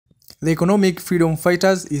The economic freedom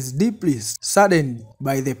fighters is deeply saddened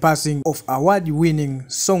by the passing of award-winning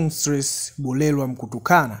songstress Bulelwa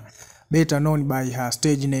Mkutukana, better known by her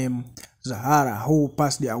stage name Zahara, who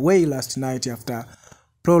passed away last night after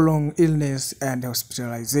prolonged illness and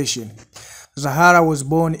hospitalization. Zahara was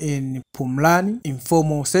born in Pumlani,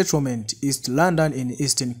 informal settlement, East London in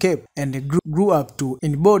Eastern Cape, and grew up to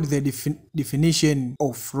embody the definition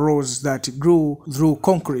of rose that grew through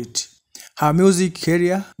concrete. Her music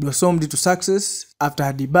career blossomed to success after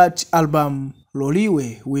her debut album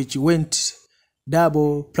Loliwe, which went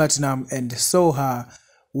double platinum and saw her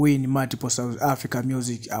win multiple South African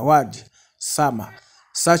Music Awards,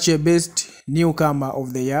 such as Best Newcomer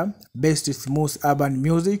of the Year, Best Smooth Urban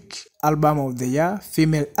Music Album of the Year,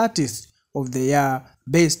 Female Artist of the Year,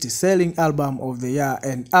 Best Selling Album of the Year,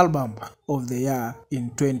 and Album of the Year in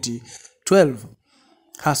 2012.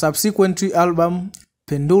 Her subsequent album,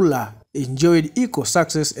 Pendula, enjoyed equal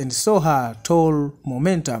success and saw her tall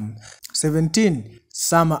momentum. 17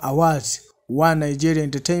 Summer Awards, 1 Nigeria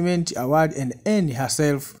Entertainment Award, and earned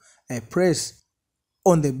herself a place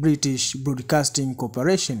on the British Broadcasting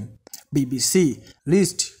Corporation (BBC)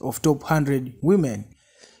 list of top 100 women.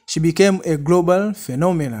 She became a global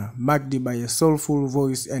phenomenon marked by a soulful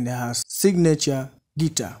voice and her signature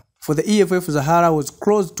guitar. For the EFF, Zahara was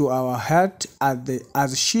close to our heart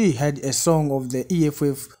as she had a song of the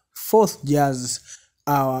EFF 4th Jazz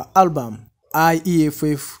Hour album,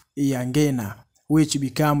 IEFF Yangena, which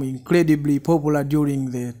became incredibly popular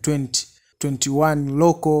during the 2021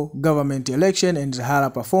 local government election, and Zahara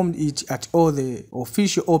performed it at all the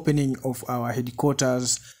official opening of our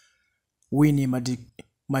headquarters, Winnie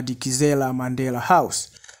Madikizela Mandela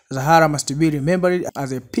House. Zahara must be remembered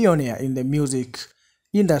as a pioneer in the music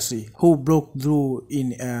industry who broke through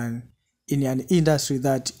in an industry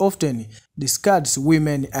that often discards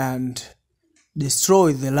women and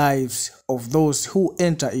destroys the lives of those who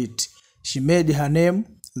enter it. She made her name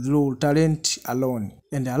through talent alone,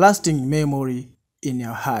 and a lasting memory in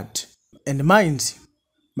your heart and mind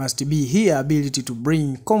must be her ability to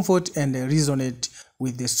bring comfort and resonate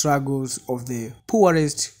with the struggles of the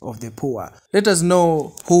poorest of the poor. Let us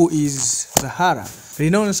know who is Zahara.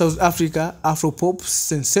 Renowned South Africa Afro-pop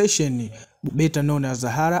sensation, better known as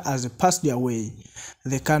Zahara, has passed away,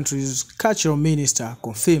 the country's cultural minister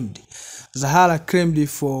confirmed. Zahara claimed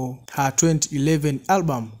for her 2011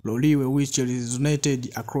 album Loliwe, which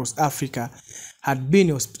resonated across Africa, had been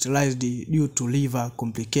hospitalized due to liver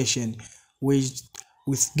complication, which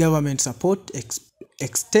with government support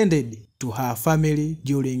extended to her family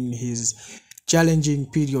during his challenging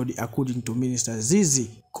period, according to Minister Zizi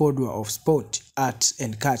Kodwa of Sport, Arts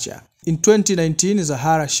and Culture. In 2019,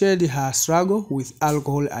 Zahara shared her struggle with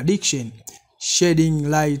alcohol addiction, shedding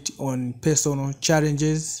light on personal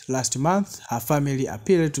challenges. Last month, her family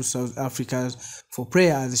appealed to South Africa for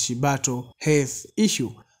prayer as she battled health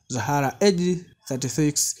issues. Zahara, aged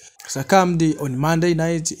 36, succumbed on Monday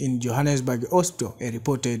night in Johannesburg Hospital,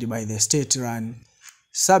 reported by the state-run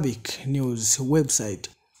Sabic News website.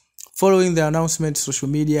 Following the announcement, social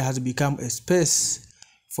media has become a space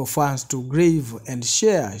for fans to grieve and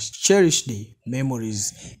share cherished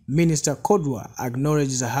memories. Minister Kodwa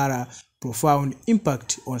acknowledged Zahara's profound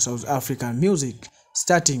impact on South African music,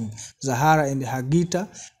 stating, "Zahara and her guitar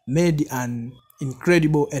made an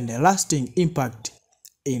incredible and lasting impact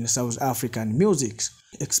in South African music."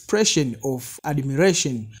 Expression of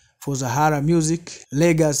admiration for Zahara music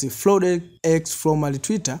legacy flooded X, formerly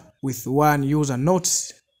Twitter, with one user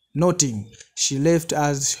noting, "She left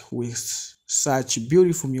us with such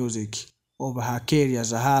beautiful music." Over her career,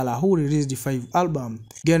 Zahara, who released 5 albums,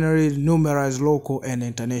 generated numerous local and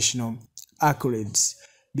international accolades.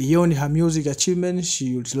 Beyond her music achievements, she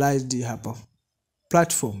utilized her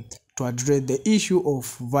platform to address the issue of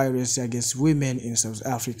violence against women in South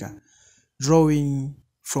Africa, drawing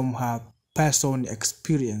from her personal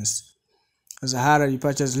experience. Zahara's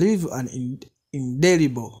departures leave an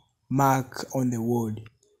indelible mark on the world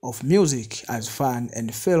of music as fans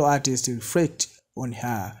and fellow artists reflect on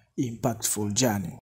her impactful journey.